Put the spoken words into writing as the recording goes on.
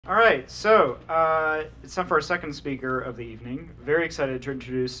All right, so it's time for our second speaker of the evening. Very excited to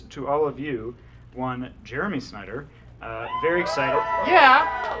introduce to all of you one Jeremy Snyder. Very excited.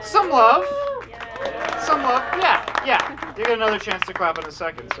 Yeah, some love. Some love. Yeah. You get another chance to clap in a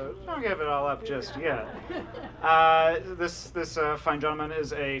second, so don't give it all up just yet. This fine gentleman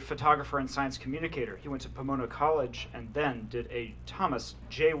is a photographer and science communicator. He went to Pomona College and then did a Thomas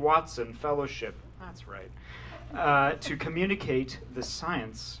J. Watson Fellowship. That's right. To communicate the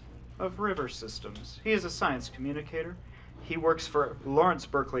science of river systems. He is a science communicator. He works for Lawrence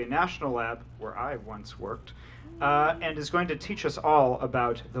Berkeley National Lab, where I once worked, and is going to teach us all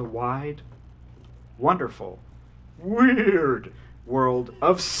about the wide, wonderful, weird world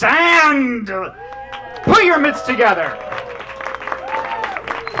of sand! Put your mitts together!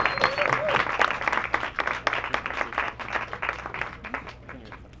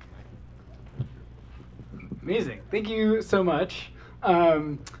 Amazing. Thank you so much.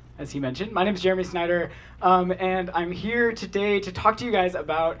 As he mentioned, my name is Jeremy Snyder, and I'm here today to talk to you guys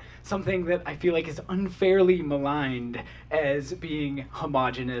about something that I feel like is unfairly maligned as being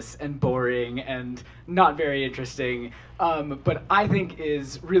homogenous and boring and not very interesting, but I think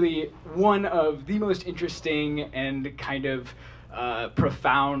is really one of the most interesting and kind of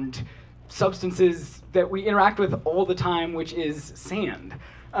profound substances that we interact with all the time, which is sand.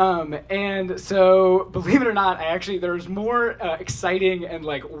 And so, believe it or not, there's more exciting and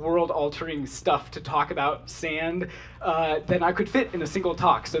like world-altering stuff to talk about sand than I could fit in a single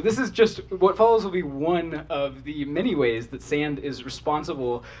talk. So this is just, what follows will be one of the many ways that sand is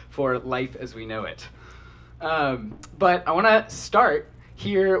responsible for life as we know it. But I want to start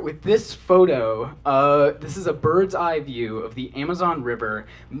here with this photo. This is a bird's eye view of the Amazon River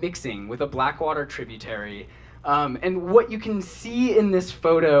mixing with a Blackwater tributary. And what you can see in this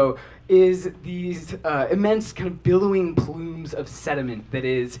photo is these immense kind of billowing plumes of sediment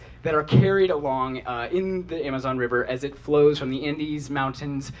that are carried along in the Amazon River as it flows from the Andes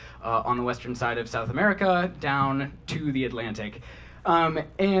Mountains on the western side of South America down to the Atlantic.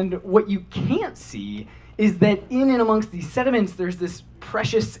 And what you can't see is that in and amongst these sediments, there's this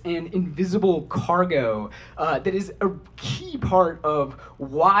precious and invisible cargo that is a key part of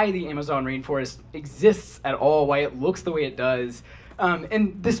why the Amazon rainforest exists at all, why it looks the way it does.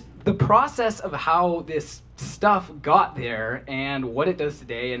 And the process of how this stuff got there and what it does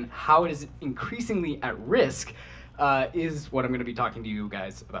today and how it is increasingly at risk is what I'm going to be talking to you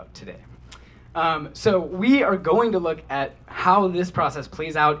guys about today. So we are going to look at how this process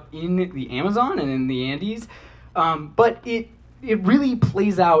plays out in the Amazon and in the Andes, but it really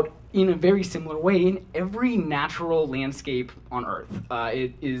plays out in a very similar way in every natural landscape on Earth.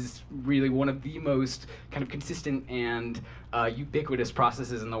 It is really one of the most kind of consistent and ubiquitous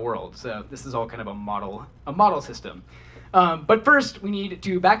processes in the world. So this is all kind of a model system. But first, we need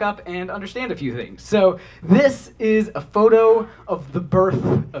to back up and understand a few things. So this is a photo of the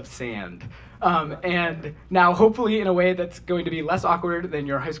birth of sand. And now, hopefully in a way that's going to be less awkward than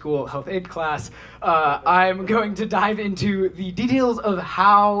your high school health aid class, I'm going to dive into the details of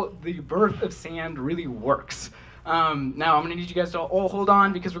how the birth of sand really works. Now, I'm going to need you guys to all hold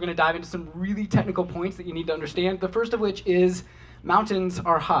on because we're going to dive into some really technical points that you need to understand. The first of which is mountains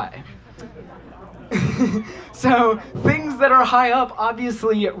are high. So things that are high up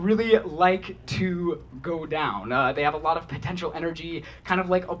obviously really like to go down. They have a lot of potential energy, kind of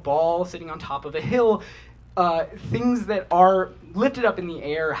like a ball sitting on top of a hill. Things that are lifted up in the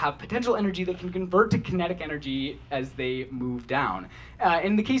air have potential energy that can convert to kinetic energy as they move down.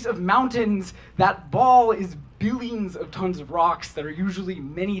 In the case of mountains, that ball is billions of tons of rocks that are usually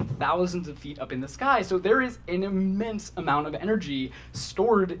many thousands of feet up in the sky. So there is an immense amount of energy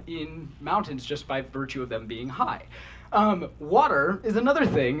stored in mountains just by virtue of them being high. Water is another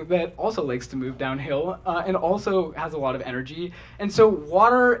thing that also likes to move downhill and also has a lot of energy. And so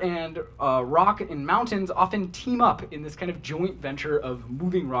water and rock in mountains often team up in this kind of joint venture of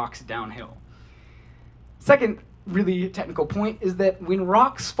moving rocks downhill. Second really technical point is that when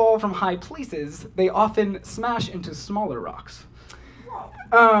rocks fall from high places, they often smash into smaller rocks.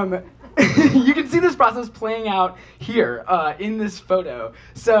 You can see this process playing out here in this photo.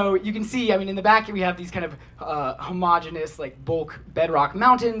 So you can see, in the back we have these kind of homogenous, like bulk bedrock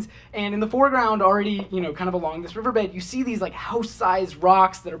mountains, and in the foreground already, kind of along this riverbed, you see these like house-sized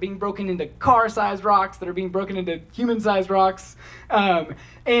rocks that are being broken into car-sized rocks that are being broken into human-sized rocks.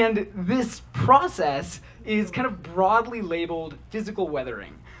 And this process is kind of broadly labeled physical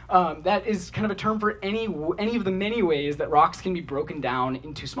weathering. That is kind of a term for any of the many ways that rocks can be broken down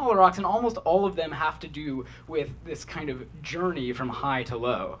into smaller rocks, and almost all of them have to do with this kind of journey from high to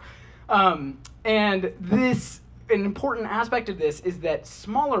low. And this an important aspect of this is that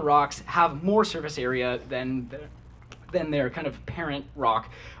smaller rocks have more surface area than their kind of parent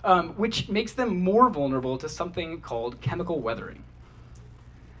rock, which makes them more vulnerable to something called chemical weathering.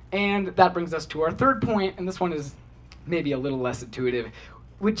 And that brings us to our third point, and this one is maybe a little less intuitive,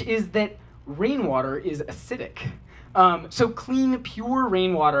 which is that rainwater is acidic. So clean, pure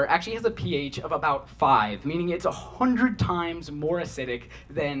rainwater actually has a pH of about 5, meaning it's 100 times more acidic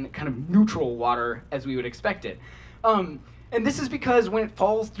than kind of neutral water as we would expect it. And this is because when it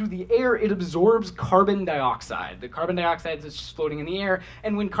falls through the air, it absorbs carbon dioxide. The carbon dioxide is just floating in the air,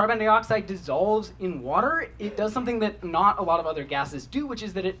 and when carbon dioxide dissolves in water, it does something that not a lot of other gases do, which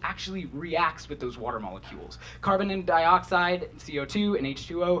is that it actually reacts with those water molecules. Carbon and dioxide, CO2 and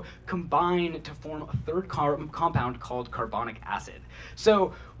H2O, combine to form a third compound called carbonic acid.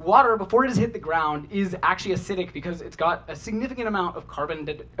 So water, before it has hit the ground, is actually acidic because it's got a significant amount of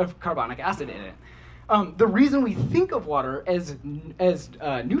carbonic acid in it. The reason we think of water as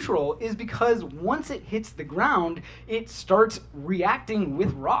neutral is because once it hits the ground, it starts reacting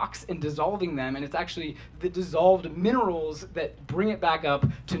with rocks and dissolving them, and it's actually the dissolved minerals that bring it back up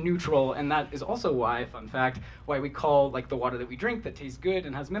to neutral, and that is also why, fun fact, why we call like the water that we drink that tastes good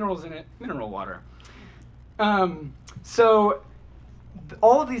and has minerals in it, mineral water. So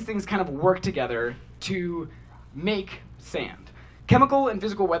all of these things kind of work together to make sand. Chemical and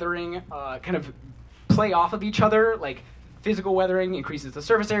physical weathering kind of play off of each other. Like physical weathering increases the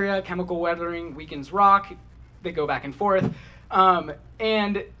surface area, chemical weathering weakens rock, they go back and forth.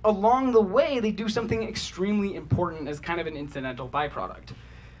 And along the way, they do something extremely important as kind of an incidental byproduct.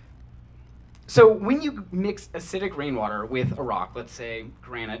 So when you mix acidic rainwater with a rock, let's say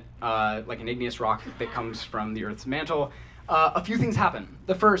granite, like an igneous rock that comes from the Earth's mantle, a few things happen.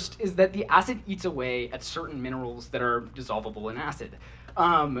 The first is that the acid eats away at certain minerals that are dissolvable in acid.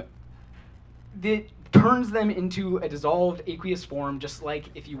 It turns them into a dissolved aqueous form, just like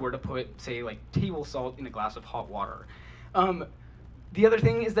if you were to put, say, like table salt in a glass of hot water. The other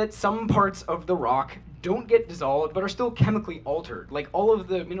thing is that some parts of the rock don't get dissolved, but are still chemically altered. Like all of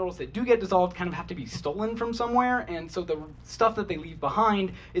the minerals that do get dissolved kind of have to be stolen from somewhere, and so the stuff that they leave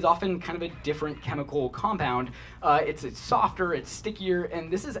behind is often kind of a different chemical compound. It's softer, it's stickier, and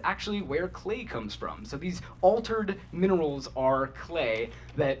this is actually where clay comes from. So these altered minerals are clay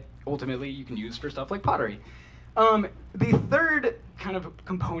that ultimately you can use for stuff like pottery. The third kind of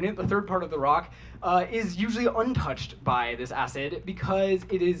component, the third part of the rock, is usually untouched by this acid because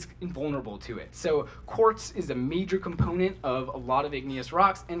it is invulnerable to it. So quartz is a major component of a lot of igneous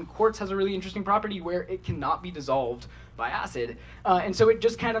rocks, and quartz has a really interesting property where it cannot be dissolved by acid, and so it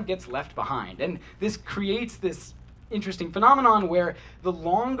just kind of gets left behind. And this creates this interesting phenomenon where the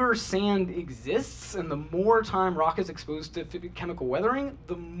longer sand exists and the more time rock is exposed to chemical weathering,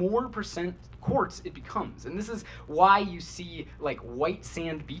 the more percent quartz it becomes. And this is why you see like white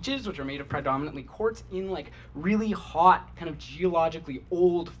sand beaches, which are made of predominantly quartz, in like really hot, kind of geologically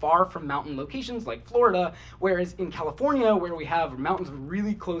old, far from mountain locations like Florida, whereas in California, where we have mountains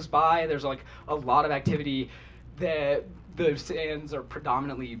really close by, there's like a lot of activity, the sands are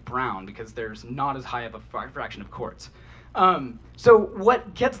predominantly brown because there's not as high of a fraction of quartz. So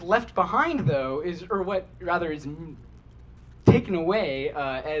what gets left behind, though, is, or what rather is taken away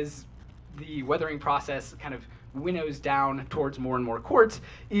as the weathering process kind of winnows down towards more and more quartz,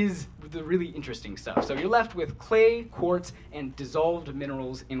 is the really interesting stuff. So you're left with clay, quartz, and dissolved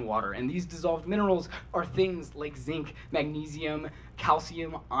minerals in water. And these dissolved minerals are things like zinc, magnesium,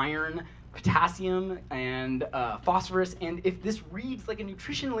 calcium, iron, potassium, and phosphorus. And if this reads like a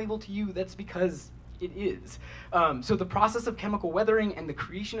nutrition label to you, that's because it is. So the process of chemical weathering and the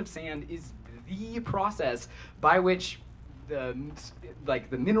creation of sand is the process by which the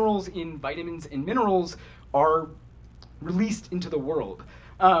minerals in vitamins and minerals are released into the world.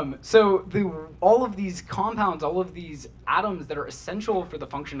 So all of these compounds, all of these atoms that are essential for the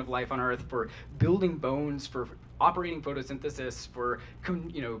function of life on Earth, for building bones, for operating photosynthesis, for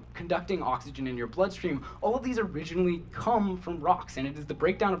conducting oxygen in your bloodstream, all of these originally come from rocks, and it is the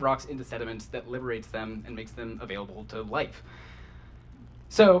breakdown of rocks into sediments that liberates them and makes them available to life.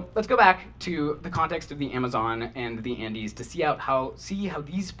 So let's go back to the context of the Amazon and the Andes to see how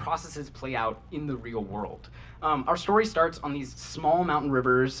these processes play out in the real world. Our story starts on these small mountain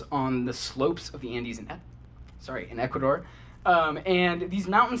rivers on the slopes of the Andes in Ecuador. And these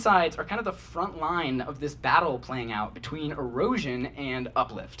mountainsides are kind of the front line of this battle playing out between erosion and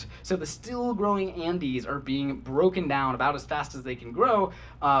uplift. So the still growing Andes are being broken down about as fast as they can grow,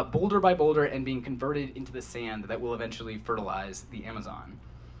 boulder by boulder, and being converted into the sand that will eventually fertilize the Amazon.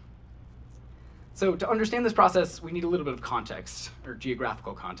 So to understand this process, we need a little bit of context, or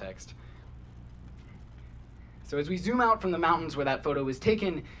geographical context. So as we zoom out from the mountains where that photo was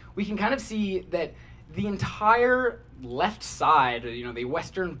taken, we can kind of see that the entire left side, the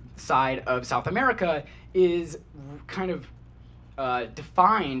western side of South America, is kind of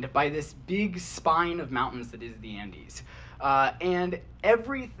defined by this big spine of mountains that is the Andes. And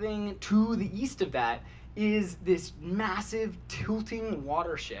everything to the east of that is this massive tilting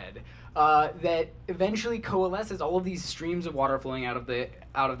watershed that eventually coalesces. All of these streams of water flowing out of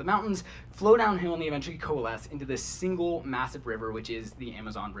the mountains flow downhill, and they eventually coalesce into this single massive river, which is the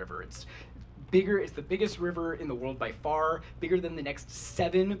Amazon River. It's the biggest river in the world by far, bigger than the next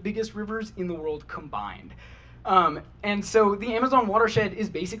 7 biggest rivers in the world combined. And so the Amazon watershed is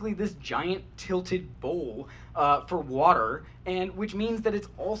basically this giant tilted bowl for water, and which means that it's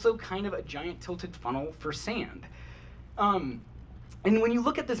also kind of a giant tilted funnel for sand. And when you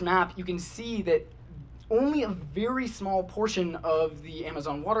look at this map, you can see that only a very small portion of the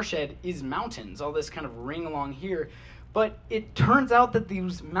Amazon watershed is mountains, all this kind of ring along here. But it turns out that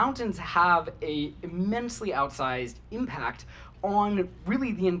these mountains have an immensely outsized impact on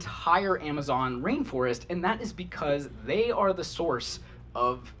really the entire Amazon rainforest, and that is because they are the source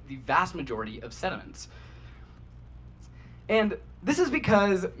of the vast majority of sediments. And this is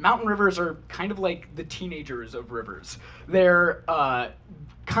because mountain rivers are kind of like the teenagers of rivers. They're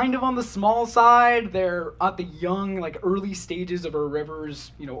kind of on the small side. They're at the young, early stages of a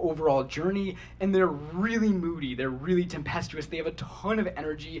river's, overall journey, and they're really moody. They're really tempestuous. They have a ton of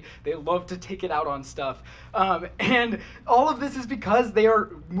energy. They love to take it out on stuff. And all of this is because they are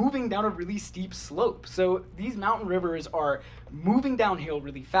moving down a really steep slope. So these mountain rivers are moving downhill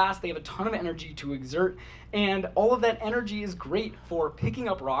really fast. They have a ton of energy to exert, and all of that energy is great for picking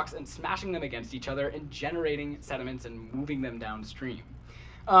up rocks and smashing them against each other and generating sediments and moving them downstream.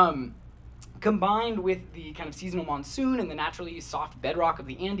 Combined with the kind of seasonal monsoon and the naturally soft bedrock of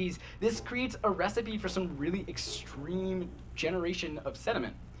the Andes, this creates a recipe for some really extreme generation of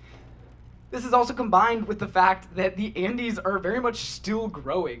sediment. This is also combined with the fact that the Andes are very much still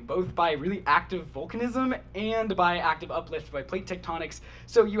growing, both by really active volcanism and by active uplift by plate tectonics.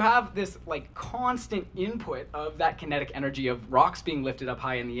 So you have this constant input of that kinetic energy of rocks being lifted up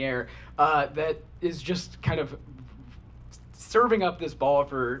high in the air that is just kind of serving up this ball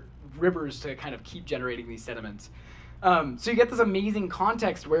for rivers to kind of keep generating these sediments. So you get this amazing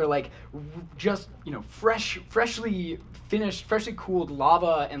context where freshly finished, freshly cooled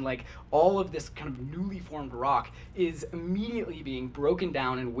lava and all of this kind of newly formed rock is immediately being broken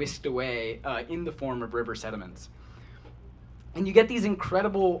down and whisked away in the form of river sediments. And you get these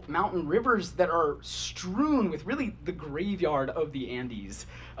incredible mountain rivers that are strewn with really the graveyard of the Andes.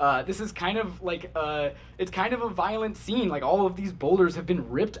 This is kind of it's kind of a violent scene. All of these boulders have been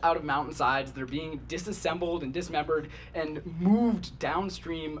ripped out of mountainsides. They're being disassembled and dismembered and moved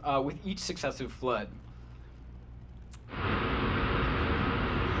downstream with each successive flood.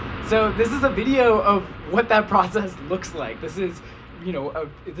 So this is a video of what that process looks like. This is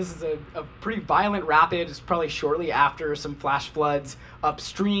a pretty violent rapid. It's probably shortly after some flash floods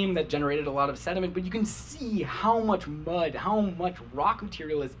upstream that generated a lot of sediment, but you can see how much mud, how much rock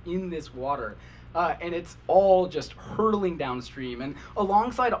material is in this water. And it's all just hurtling downstream. And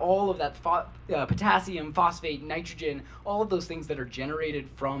alongside all of that potassium, phosphate, nitrogen, all of those things that are generated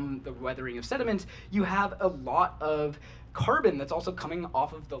from the weathering of sediments, you have a lot of carbon that's also coming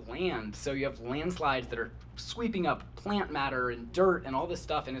off of the land. So you have landslides that are sweeping up plant matter and dirt and all this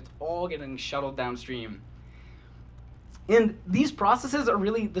stuff, and it's all getting shuttled downstream. And these processes are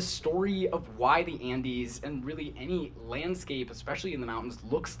really the story of why the Andes and really any landscape, especially in the mountains,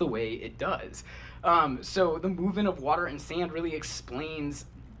 looks the way it does. So the movement of water and sand really explains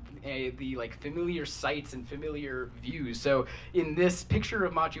the familiar sights and familiar views. So in this picture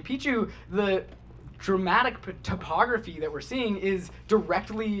of Machu Picchu, the dramatic topography that we're seeing is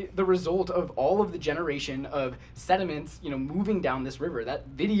directly the result of all of the generation of sediments, moving down this river. That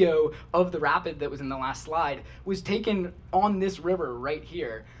video of the rapid that was in the last slide was taken on this river right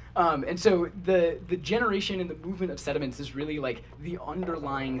here. And so the generation and the movement of sediments is really the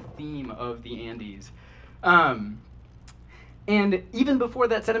underlying theme of the Andes. And even before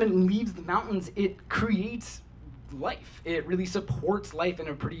that sediment leaves the mountains, it creates life. It really supports life in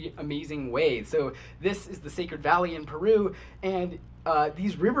a pretty amazing way. So this is the Sacred Valley in Peru, and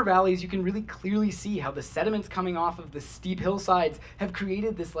these river valleys, you can really clearly see how the sediments coming off of the steep hillsides have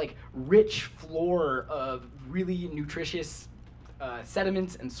created this rich floor of really nutritious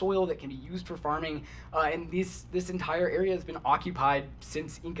sediments and soil that can be used for farming, and this entire area has been occupied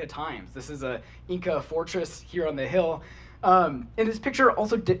since Inca times. This is a Inca fortress here on the hill. And this picture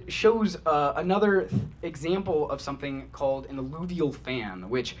also shows another example of something called an alluvial fan,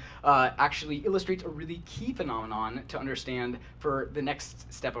 which actually illustrates a really key phenomenon to understand for the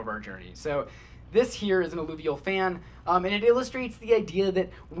next step of our journey. So this here is an alluvial fan, and it illustrates the idea that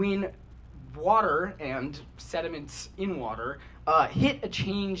when water and sediments in water hit a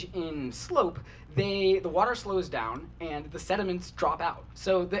change in slope, the water slows down and the sediments drop out.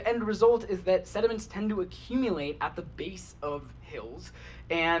 So the end result is that sediments tend to accumulate at the base of hills,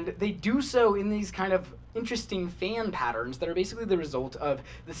 and they do so in these kind of interesting fan patterns that are basically the result of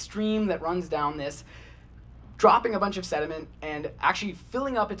the stream that runs down this, dropping a bunch of sediment and actually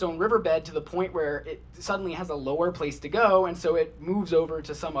filling up its own riverbed to the point where it suddenly has a lower place to go, and so it moves over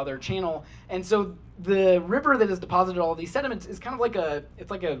to some other channel. And so the river that has deposited all of these sediments is kind of like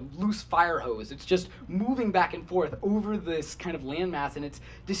it's like a loose fire hose. It's just moving back and forth over this kind of landmass, and it's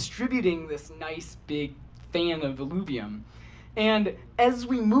distributing this nice big fan of alluvium. And as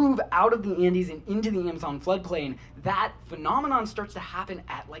we move out of the Andes and into the Amazon floodplain, that phenomenon starts to happen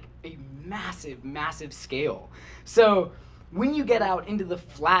at like a massive, massive scale. So when you get out into the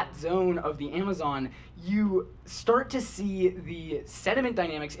flat zone of the Amazon, you start to see the sediment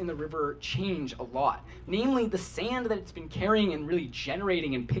dynamics in the river change a lot. Namely, the sand that it's been carrying and really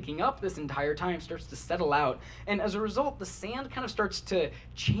generating and picking up this entire time starts to settle out. And as a result, the sand kind of starts to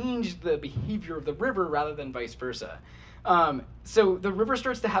change the behavior of the river rather than vice versa. So the river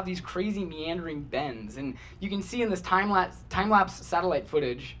starts to have these crazy meandering bends, and you can see in this time-lapse satellite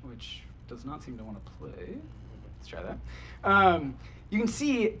footage, which does not seem to want to play. Let's try that. You can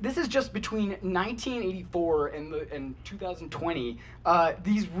see this is just between 1984 and 2020.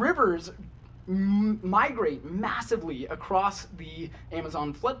 These rivers migrate massively across the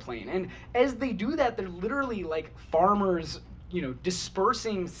Amazon floodplain, and as they do that, they're literally like farmers,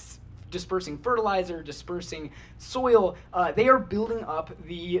 dispersing fertilizer, dispersing soil. They are building up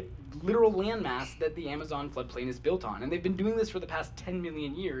the literal landmass that the Amazon floodplain is built on. And they've been doing this for the past 10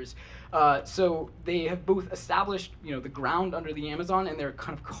 million years. So they have both established the ground under the Amazon, and they're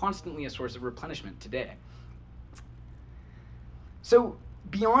kind of constantly a source of replenishment today. So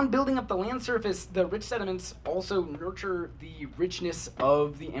beyond building up the land surface, the rich sediments also nurture the richness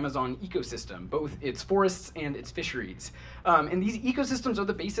of the Amazon ecosystem, both its forests and its fisheries. And these ecosystems are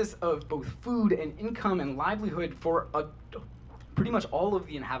the basis of both food and income and livelihood for pretty much all of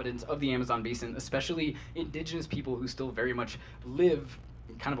the inhabitants of the Amazon basin, especially indigenous people who still very much live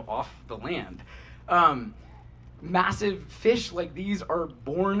kind of off the land. Massive fish like these are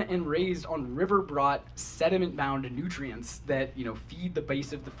born and raised on river-brought, sediment-bound nutrients that feed the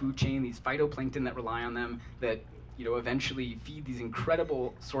base of the food chain, these phytoplankton that rely on them, that eventually feed these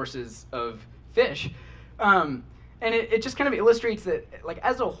incredible sources of fish. And it just kind of illustrates that, like,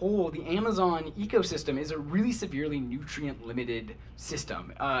 as a whole, the Amazon ecosystem is a really severely nutrient-limited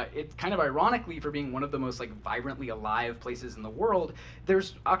system. It's kind of ironically, for being one of the most vibrantly alive places in the world,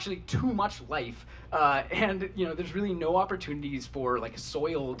 there's actually too much life, and there's really no opportunities for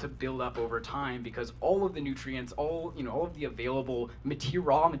soil to build up over time, because all of the nutrients, all of the available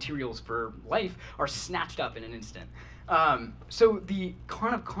raw materials for life are snatched up in an instant. So the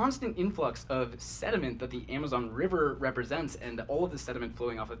kind of constant influx of sediment that the Amazon River represents, and all of the sediment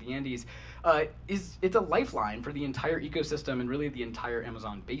flowing off of the Andes, it's a lifeline for the entire ecosystem and really the entire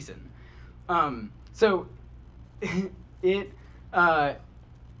Amazon basin. So it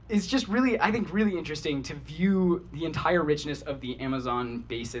is just really, I think, really interesting to view the entire richness of the Amazon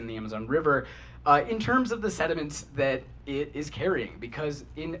basin, the Amazon River, in terms of the sediments that it is carrying, because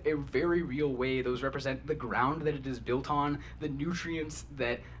in a very real way, those represent the ground that it is built on, the nutrients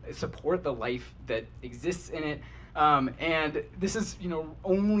that support the life that exists in it. And this is,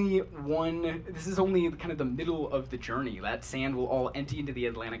 only kind of the middle of the journey. That sand will all empty into the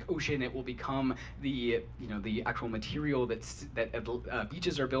Atlantic Ocean. It will become the, the actual material that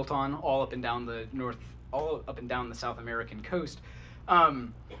beaches are built on, all up and down the South American coast.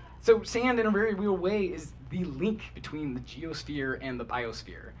 So sand, in a very real way, is the link between the geosphere and the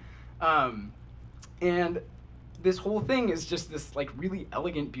biosphere. And this whole thing is just this really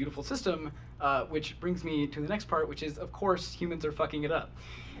elegant, beautiful system, which brings me to the next part, which is, of course, humans are fucking it up.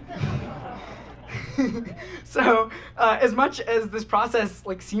 So, as much as this process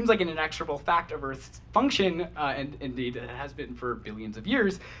seems like an inexorable fact of Earth's function, and indeed it has been for billions of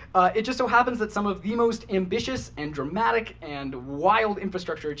years, it just so happens that some of the most ambitious and dramatic and wild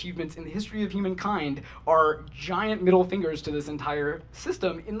infrastructure achievements in the history of humankind are giant middle fingers to this entire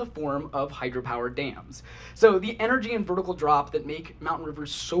system in the form of hydropower dams. So the energy and vertical drop that make mountain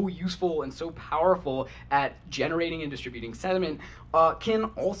rivers so useful and so powerful at generating and distributing sediment can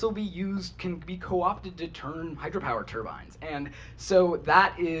also be used, can be co-opted to turn hydropower turbines. And so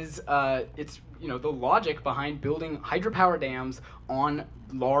that is, it's the logic behind building hydropower dams on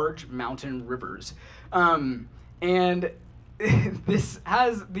large mountain rivers. And this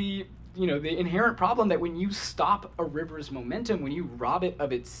has the inherent problem that when you stop a river's momentum, when you rob it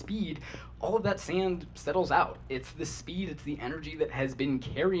of its speed, all of that sand settles out. It's the speed, it's the energy that has been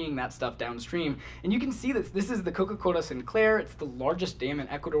carrying that stuff downstream. And you can see that this is the Coca-Cola Sinclair. It's the largest dam in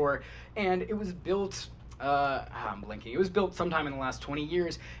Ecuador, and it was built I'm blanking. It was built sometime in the last 20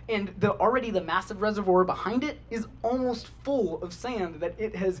 years, and already the massive reservoir behind it is almost full of sand that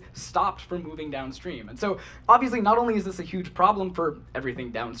it has stopped from moving downstream. And so obviously not only is this a huge problem for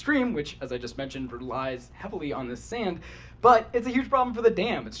everything downstream, which as I just mentioned relies heavily on this sand, but it's a huge problem for the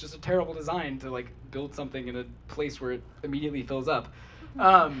dam. It's just a terrible design to build something in a place where it immediately fills up.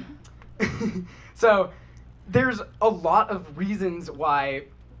 So there's a lot of reasons why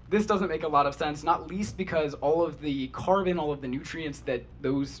this doesn't make a lot of sense, not least because all of the carbon, all of the nutrients that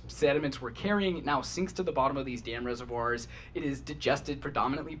those sediments were carrying now sinks to the bottom of these dam reservoirs. It is digested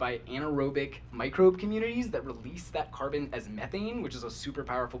predominantly by anaerobic microbe communities that release that carbon as methane, which is a super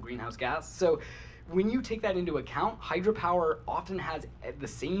powerful greenhouse gas. So when you take that into account, hydropower often has the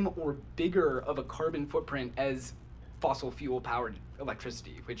same or bigger of a carbon footprint as fossil fuel powered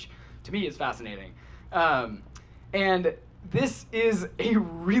electricity, which to me is fascinating. And this is a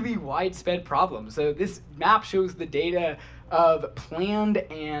really widespread problem. So this map shows the data of planned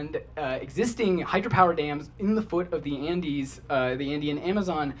and existing hydropower dams in the foot of the Andes, the Andean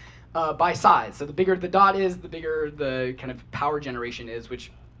Amazon, by size. So the bigger the dot is, the bigger the kind of power generation is,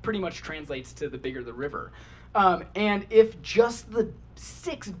 which pretty much translates to the bigger the river. And if just the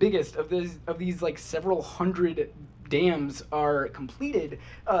 6 biggest of these several hundred dams are completed,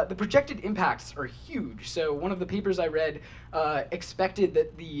 the projected impacts are huge. So one of the papers I read expected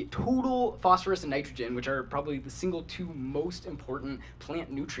that the total phosphorus and nitrogen, which are probably the single 2 most important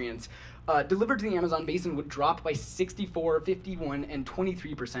plant nutrients, delivered to the Amazon basin would drop by 64, 51, and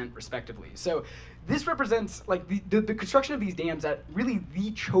 23% respectively. So this represents the construction of these dams at really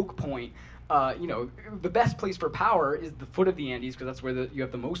the choke point. The best place for power is the foot of the Andes because that's where you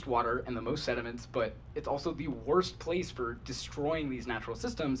have the most water and the most sediments, but it's also the worst place for destroying these natural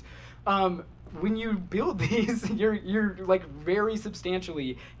systems. When you build these, you're very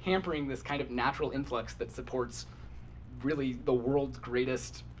substantially hampering this kind of natural influx that supports really the world's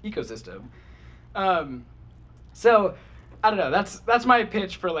greatest ecosystem. So I don't know, that's my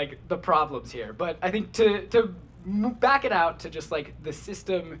pitch for the problems here, but I think to back it out to just the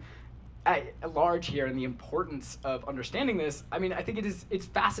system at large here and the importance of understanding this, I mean, I think it's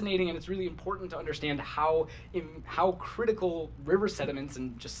fascinating and it's really important to understand how critical river sediments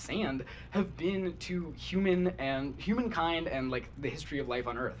and just sand have been to humankind and the history of life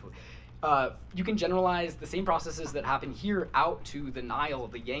on Earth. You can generalize the same processes that happen here out to the Nile,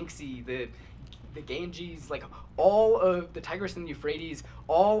 the Yangtze, the Ganges, all of the Tigris and the Euphrates,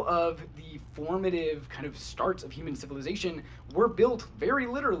 all of the formative kind of starts of human civilization were built very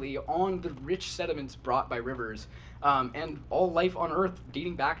literally on the rich sediments brought by rivers. And all life on Earth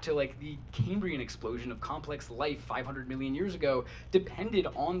dating back to the Cambrian explosion of complex life 500 million years ago depended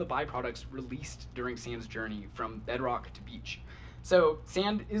on the byproducts released during sand's journey from bedrock to beach. So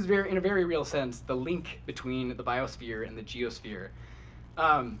sand is in a very real sense, the link between the biosphere and the geosphere.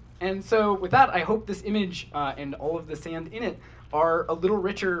 And so with that, I hope this image and all of the sand in it are a little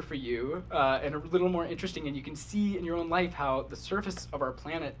richer for you and a little more interesting, and you can see in your own life how the surface of our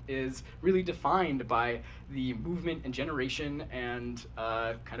planet is really defined by the movement and generation and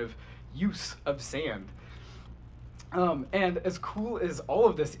kind of use of sand. And as cool as all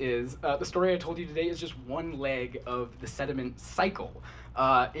of this is, the story I told you today is just one leg of the sediment cycle.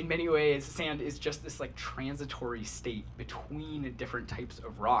 In many ways, sand is just this transitory state between different types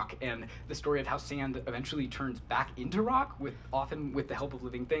of rock, and the story of how sand eventually turns back into rock, often with the help of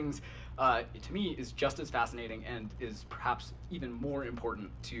living things, to me is just as fascinating and is perhaps even more important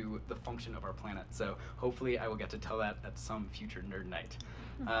to the function of our planet. So hopefully I will get to tell that at some future Nerd Night.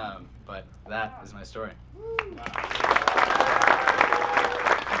 But that is my story.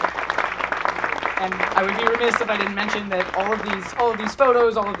 And I would be remiss if I didn't mention that all of these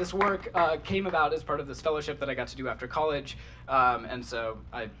photos, all of this work came about as part of this fellowship that I got to do after college. And so,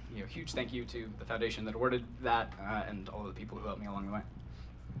 huge thank you to the foundation that awarded that and all of the people who helped me along the way.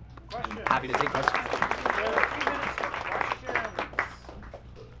 Questions? I'm happy to take questions. We have a few minutes for questions.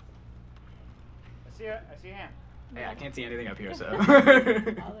 I see a hand. Yeah, I can't see anything up here, so.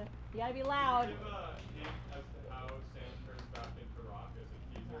 You gotta be loud.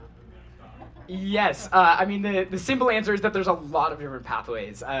 Yes, I mean the simple answer is that there's a lot of different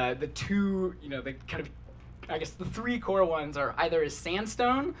pathways. The two, the kind of, I guess the three core ones are either as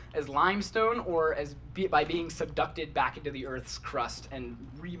sandstone, as limestone, or by being subducted back into the Earth's crust and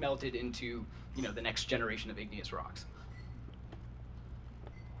remelted into, the next generation of igneous rocks.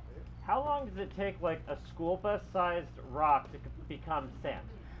 How long does it take, like, a school bus-sized rock to become sand?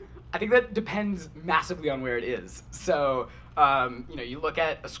 I think that depends massively on where it is. So, you look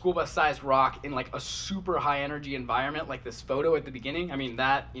at a school bus-sized rock in like a super high-energy environment, like this photo at the beginning. I mean,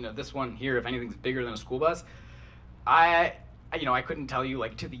 that, this one here, if anything's bigger than a school bus, I couldn't tell you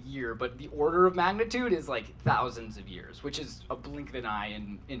like to the year, but the order of magnitude is like thousands of years, which is a blink of an eye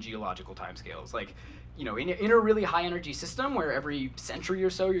in geological timescales. Like, in a really high-energy system where every century or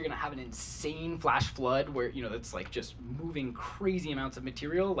so you're going to have an insane flash flood where, that's like just moving crazy amounts of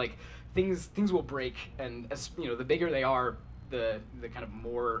material, like things will break, and as, the bigger they are, the kind of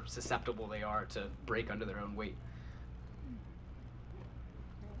more susceptible they are to break under their own weight.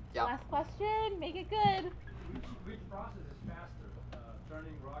 Yeah. Last question, make it good. Which process is faster,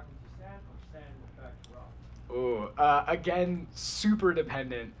 turning rock into sand or sand back to rock? Oh, again, super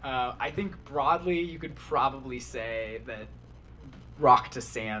dependent. I think broadly you could probably say that rock to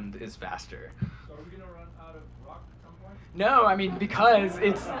sand is faster. So are we gonna run out of rock at some point? No, I mean, because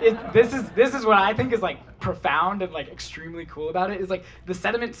this is what I think is like profound and like extremely cool about it is like the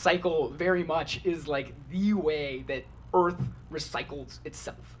sediment cycle very much is like the way that Earth recycles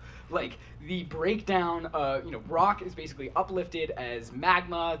itself. Like the breakdown, rock is basically uplifted as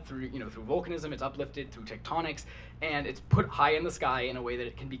magma through volcanism. It's uplifted through tectonics, and it's put high in the sky in a way that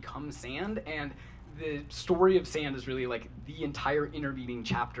it can become sand. And the story of sand is really like the entire intervening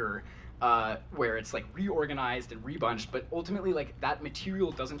chapter, where it's like reorganized and rebunched. But ultimately, like that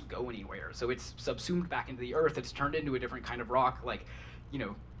material doesn't go anywhere. So it's subsumed back into the earth. It's turned into a different kind of rock. Like,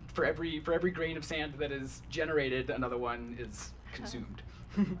 for every grain of sand that is generated, another one is consumed.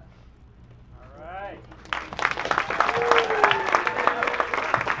 All right.